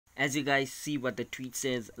As you guys see what the tweet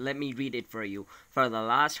says, let me read it for you. For the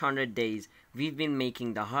last 100 days, we've been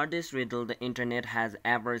making the hardest riddle the internet has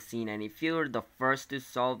ever seen, and if you're the first to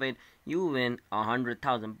solve it, you win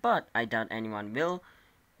 100,000. But I doubt anyone will.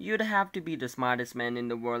 You'd have to be the smartest man in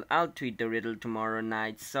the world. I'll tweet the riddle tomorrow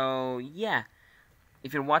night. So yeah,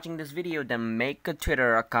 if you're watching this video, then make a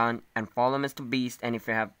Twitter account and follow Mr. Beast. And if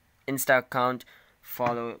you have Insta account,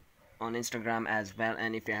 follow on Instagram as well.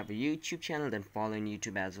 And if you have a YouTube channel, then follow on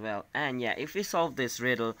YouTube as well. And yeah, if you solve this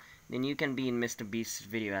riddle, then you can be in Mr. Beast's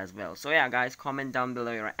video as well. So yeah guys, comment down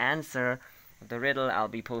below your answer of the riddle. I'll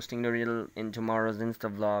be posting the riddle in tomorrow's Insta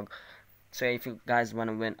vlog. So if you guys want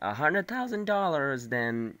to win $100,000,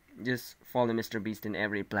 then just follow Mr. Beast in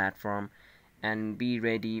every platform and be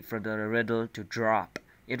ready for the riddle to drop.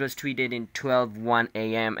 It was tweeted in 12:01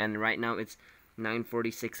 a.m. and right now it's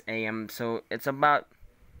 9:46 a.m. So it's about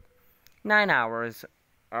 9 hours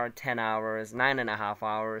or 10 hours, 9.5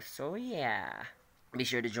 hours. So yeah, be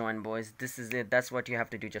sure to join, boys. This is it. That's what you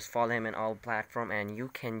have to do. Just follow him in all platform and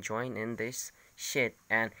you can join in this shit.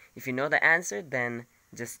 And if you know the answer, then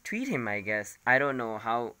just tweet him, I guess. I don't know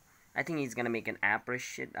how. I think he's gonna make an app or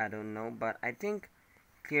shit. I don't know, but I think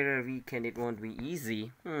clearer weekend it won't be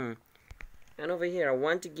easy. And over here I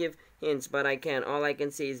want to give hints, but I can't. All I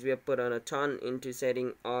can say is we have put on a ton into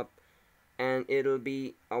setting up, and it'll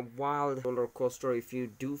be a wild roller coaster if you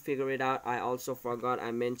do figure it out. I also forgot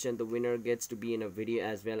I mentioned the winner gets to be in a video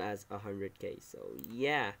as well as 100k. So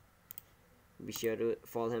yeah, be sure to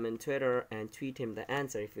follow him on Twitter and tweet him the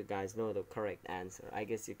answer if you guys know the correct answer. I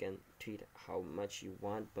guess you can tweet how much you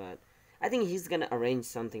want, but I think he's gonna arrange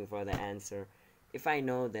something for the answer. If I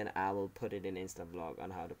know, then I will put it in Insta vlog on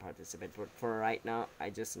how to participate. But for right now, I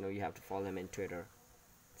just know you have to follow him on Twitter.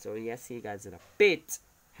 So yeah, see you guys in a bit.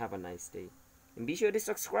 Have a nice day. And be sure to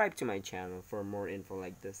subscribe to my channel for more info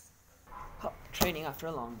like this. Training after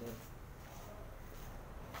a long day.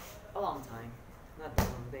 A long time. Not a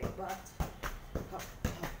long day, but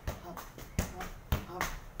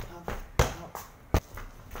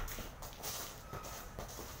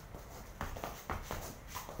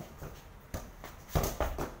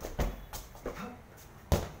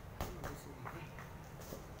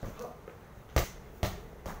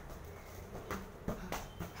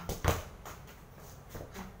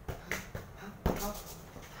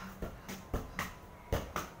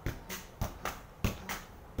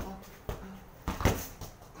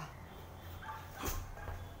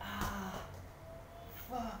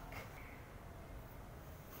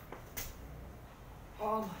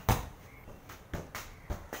oh my.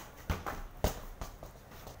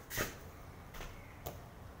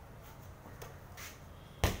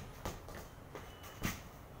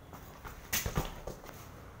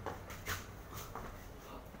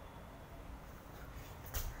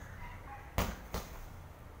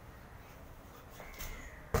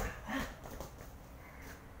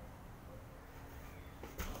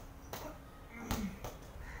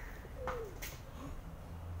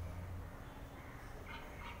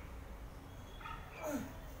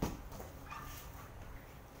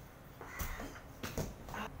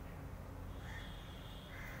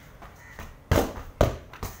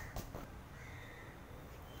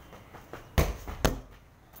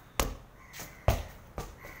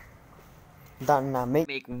 Done now.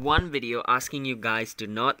 Make one video asking you guys to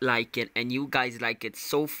not like it, and you guys like it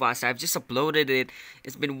so fast. I've just uploaded it.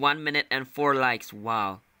 It's been 1 minute and 4 likes.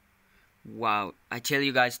 Wow. I tell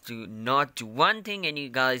you guys to not do one thing and you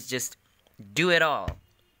guys just do it all.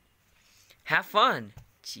 Have fun.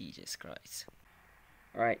 Jesus Christ.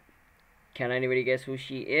 Alright. Can anybody guess who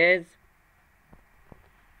she is?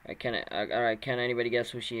 Alright, can anybody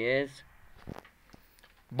guess who she is?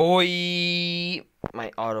 Boy, my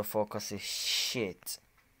autofocus is shit.